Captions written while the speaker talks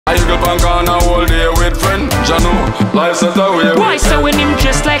I go punk on a whole day with friend Jano, life set away. Boy, so when him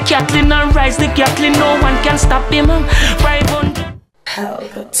just like Catlin and rise the Catlin, no one can stop him. 500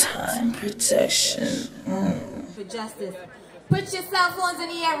 Pelpa time protection. For justice. Put your cell phones in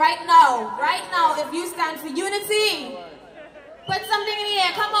the air right now. Right now, if you stand for unity. Put something in the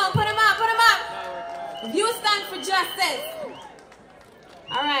air. Come on, put them up, put them up. If you stand for justice.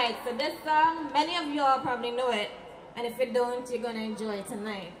 Alright, so this song, many of you all probably know it. And if you don't, you're gonna enjoy it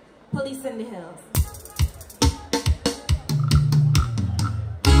tonight. Police in the Hills.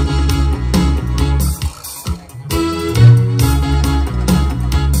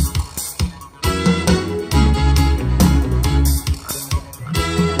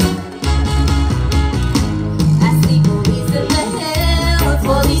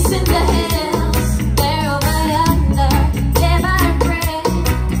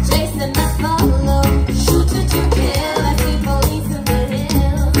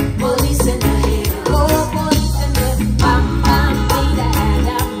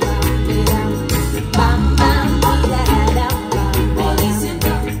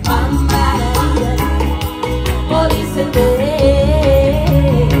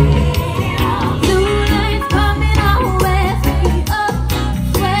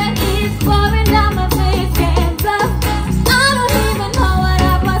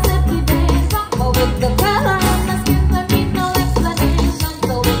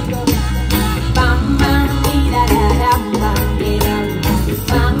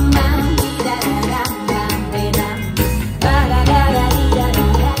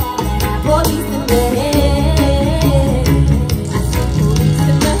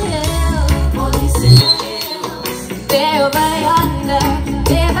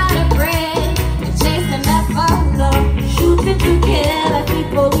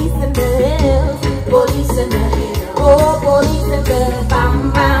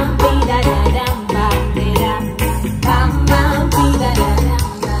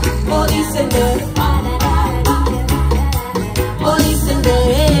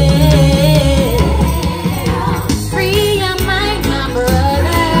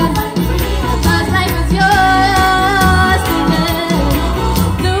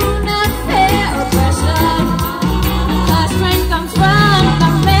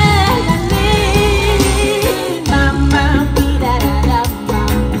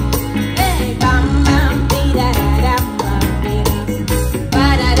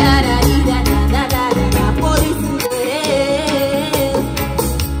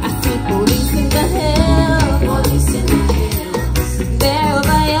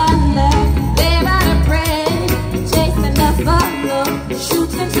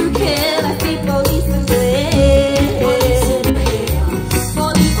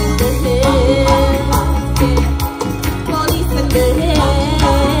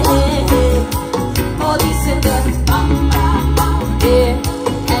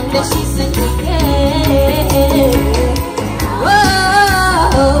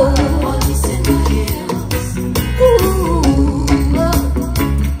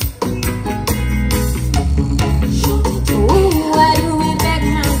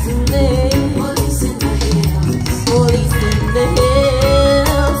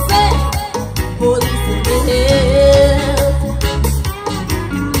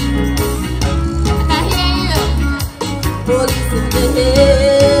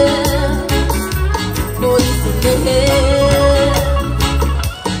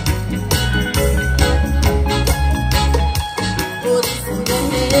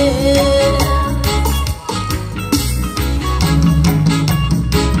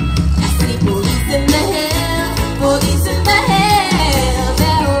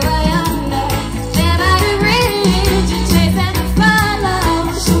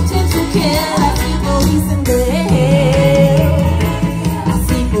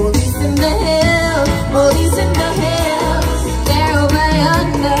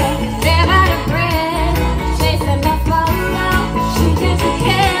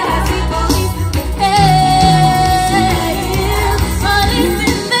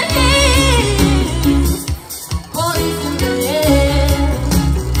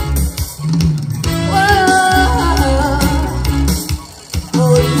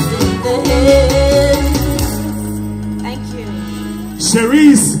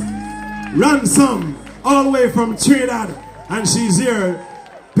 Ransom, all the way from Trinidad, and she's here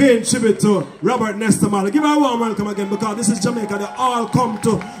paying tribute to Robert Nestamala. Give her a warm welcome again, because this is Jamaica. They all come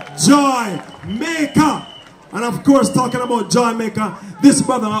to Joy Maker. And of course, talking about Joy Maker, this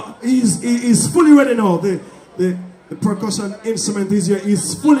brother, he's fully ready now. The percussion instrument is here.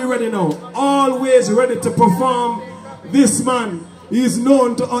 He's fully ready now. Always ready to perform. This man He's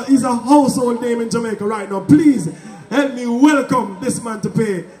known to, he's a household name in Jamaica right now. Please help me welcome this man to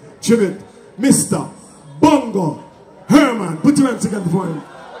pay tribute, Mr. Bongo Herman. Put your hands together for him.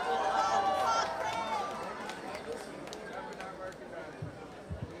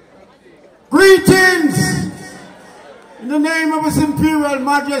 Greetings! In the name of His Imperial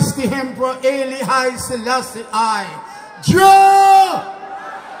Majesty Emperor Haile Haile Selassie I, Joe!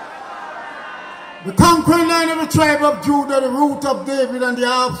 The conquering line of the tribe of Judah, the root of David and the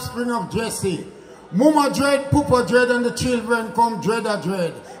offspring of Jesse. Mama dread, Papa dread, and the children come dread a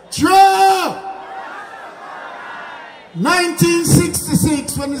dread. Joe!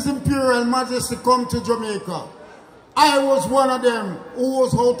 1966, when His Imperial Majesty come to Jamaica, I was one of them who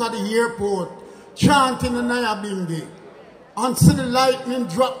was out at the airport chanting the Nyabingi and see the lightning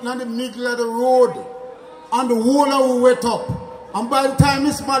dropping on the middle of the road and the water will wet up. And by the time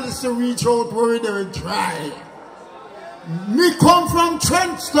His Majesty reach out where they were dry. Me come from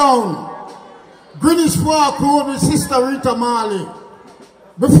Trenchtown, Greenwich Park Road with Sister Rita Marley.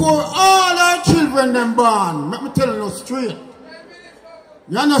 Before all our children them born, let me tell you straight.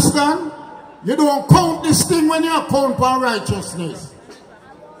 You understand? You don't count this thing when you count for righteousness.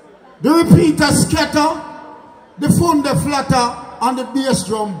 The repeater scatter, the thunder flatter, and the bass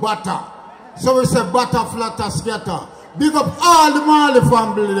drum batter. So we say batter, flatter, scatter. Big up all the Marley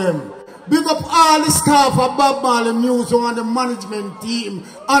family them. Big up all the staff of Bob Marley Music and the management team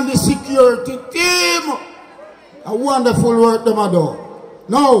and the security team. A wonderful work them are done.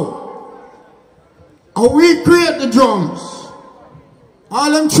 Now, we create the drums. All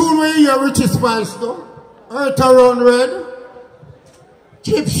them tune we hear Richie Spice though. Earth Around Red,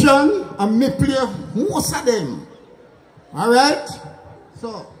 Egyptian, and me play most of them. Alright?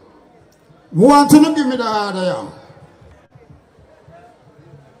 So, you want to give me the order here?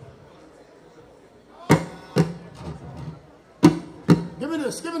 Give me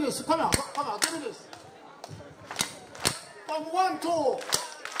this, come on, give me this. From 1, 2,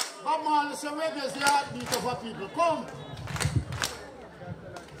 Bob Marley say reggae is the heartbeat of our people. Come.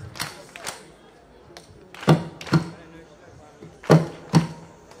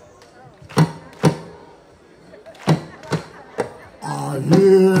 I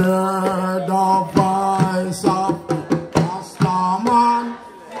hear the voice of the Rastaman.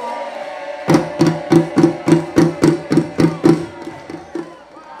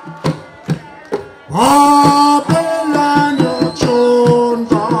 Babylon, your tune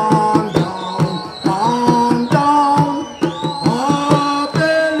gone down, down.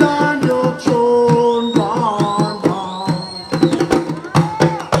 Babylon, your tune gone down.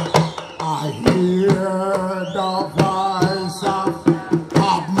 I hear the voice of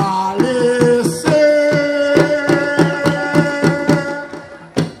Bob Marley say,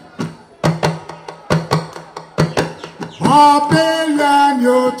 Babylon,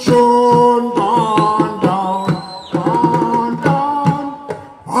 your tune gone down, gone down.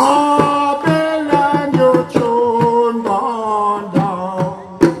 Babylon, your tune gone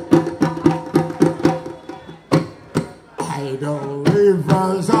down. By the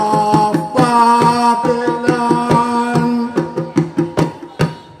rivers of Babylon,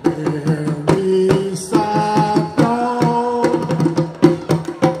 where we sat down,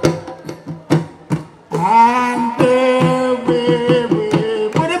 and there we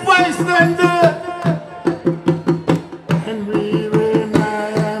put the voice then there, and we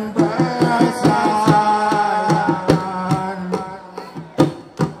remember Zion.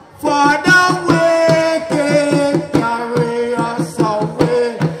 For the wicked carry us away,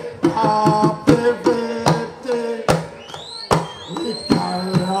 captivity. We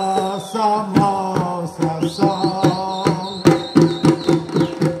carry us a master song.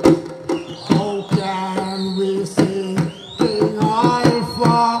 How can we sing King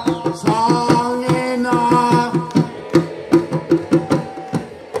Alpha song enough?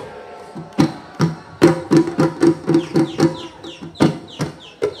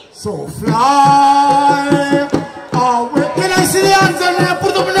 So fly away. Can I see the hands in here?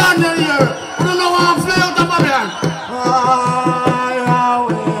 Put them down in here. Put them down and fly out of Babylon. Fly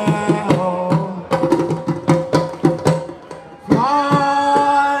away home. Fly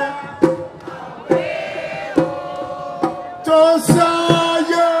to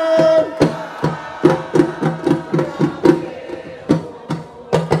Zion.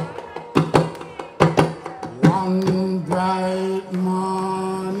 One bright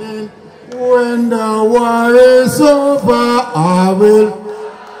morning, when the war is over, I will.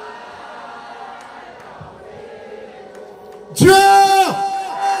 Joe!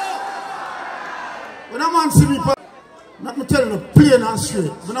 When a man see me, let me tell you plain and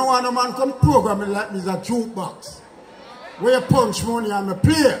straight. When I want a man come program me like me is a jukebox. where you punch money and me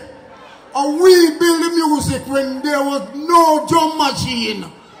play. And we build the music when there was no drum machine.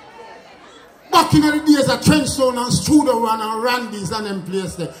 Back in the days of Trenchstone and Studio One and Randy's and them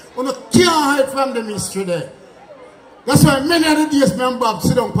places there. You can't hide from the mystery there. That's why many of the days me and Bob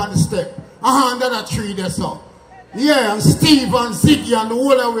sit down on the step. Under the tree there, so. Yeah, and Steve and Ziggy and the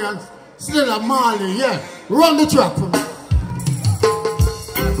whole away and Stella Marley, yeah. Run the track for me.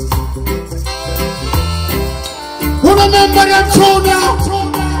 Who remember them tune now?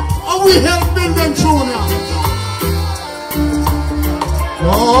 And we help build them tune now.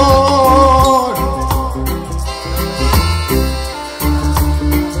 Lord.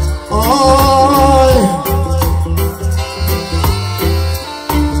 Oh.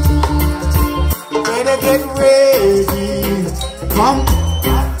 Better get ready. Come.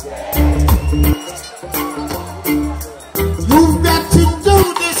 You've got to do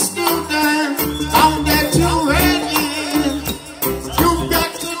this, student. I'll get you ready. You've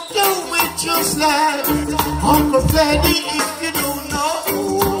got to do it just like Uncle Freddy if you don't know.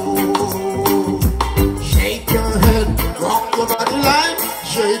 Shake your head, rock your body line,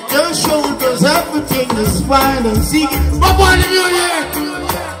 shake your shoulders, everything is fine and see. But what are you here?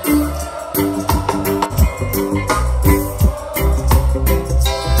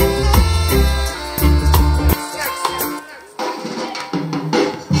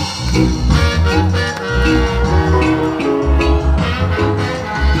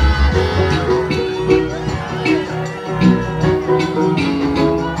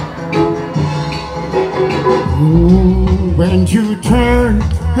 When you turn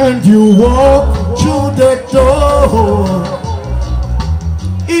and you walk through the door,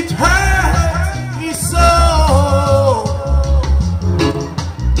 it hurt me so.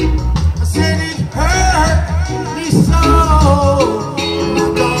 I said it hurt me so, my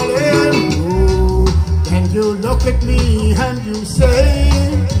darling. Oh, and you look at me and you say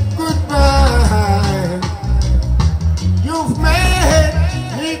goodbye. You've made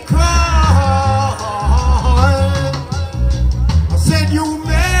me cry. You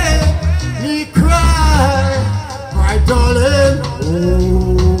made me cry, my darling.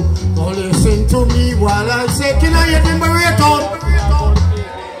 Oh, listen to me while I say, can I hear the marathon?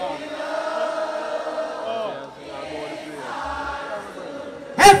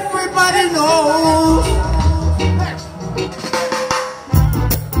 Everybody knows.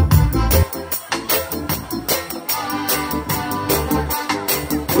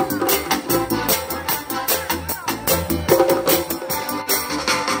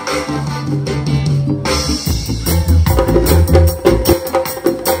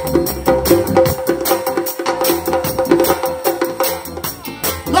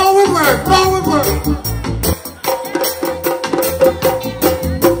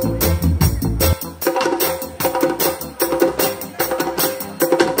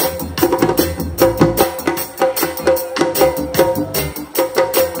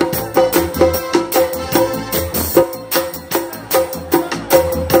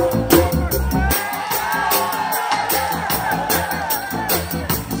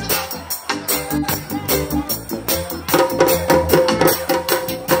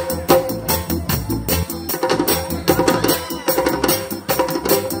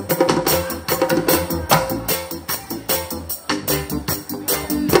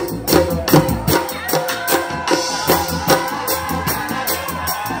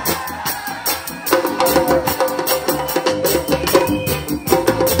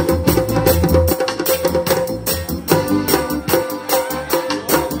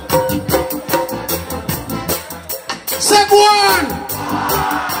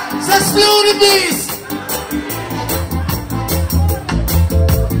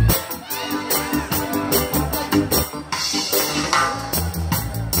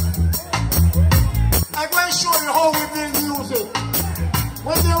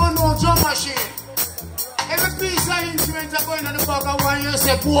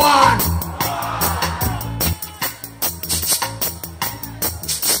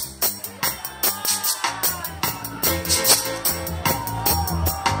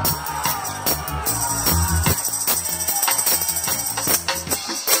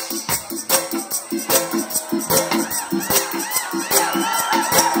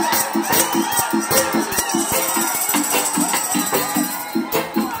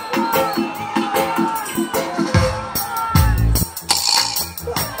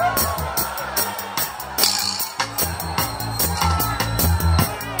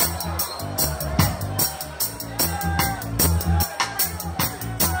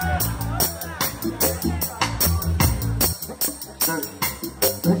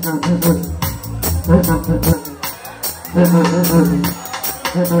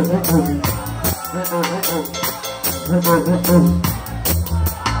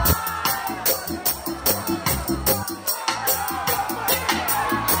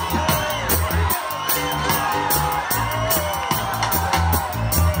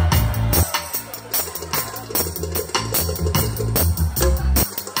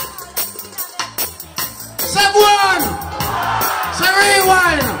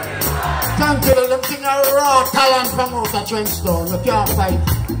 Thank you, them thing a raw talent from out of Trenchtown. You can't fight.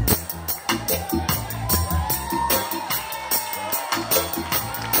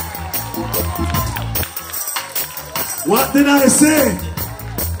 What did I say?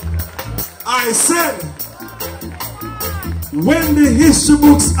 I said, when the history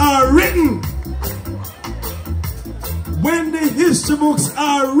books are written, when the history books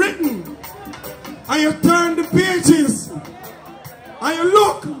are written, and you turn the pages, and you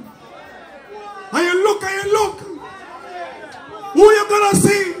look, and you look, and you look, who you gonna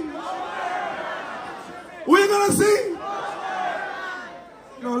see? Who you gonna see?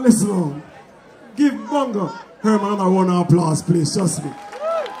 Now listen on. Give Bongo Herman another round of applause, please. Trust me.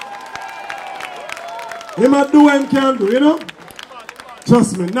 He might do what he can do, you know?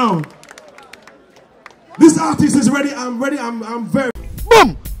 Trust me. Now, this artist is ready. I'm ready. I'm very.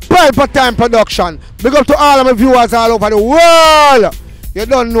 Boom! Pelpa Time Production. Big up to all of my viewers all over the world. You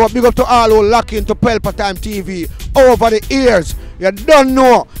don't know. Big up to all who lock into Pelpa Time TV over the years. You don't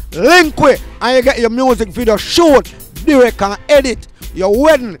know. Link with and you get your music video shoot, direct and edit. Your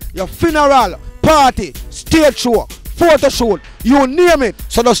wedding, your funeral, party, stage show, photo shoot, you name it.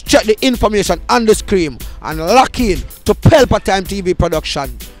 So just check the information on the screen and lock in to Pelpa Time TV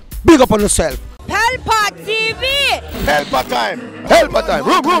Production. Big up on yourself. Pelpa TV! Pelpa Time! Pelpa Time!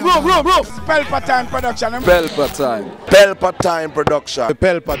 Room! Pelpa Time Production. Pelpa Time. Pelpa Time Production.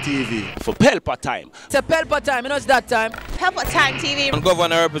 Pelpa TV. For Pelpa Time. It's a Pelpa Time, you know it's that time. Pelpa Time TV. I'm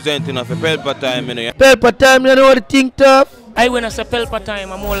governor representing of Pelpa Time, you know. Pelpa Time, you know what the thing tough? I when I say Pelpa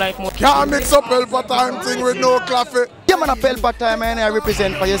Time, I'm more like more. Can't mix up Pelpa Time thing with no coffee. Yeah, man, a Pelpa Time, and I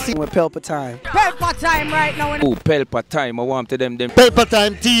represent for you. See, With Pelpa Time. Pelpa Time right now. Oh, Pelpa Time, I want to them. Pelpa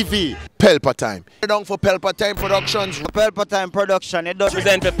Time TV. Pelpa Time. Down for Pelpa Time Productions. Pelpa Time Production. It does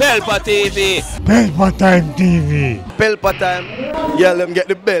Present for Pelpa TV. Pelpa Time TV. Pelpa Time. Yeah, let them get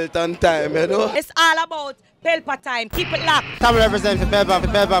the belt on time, you know. It's all about Pelpa Time. Keep it locked. Time represent for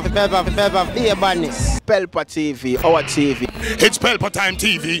Pelpa, be a badness. Pelpa TV, our TV. It's Pelpa Time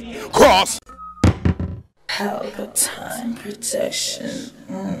TV. Cross. Pelpa Time Protection.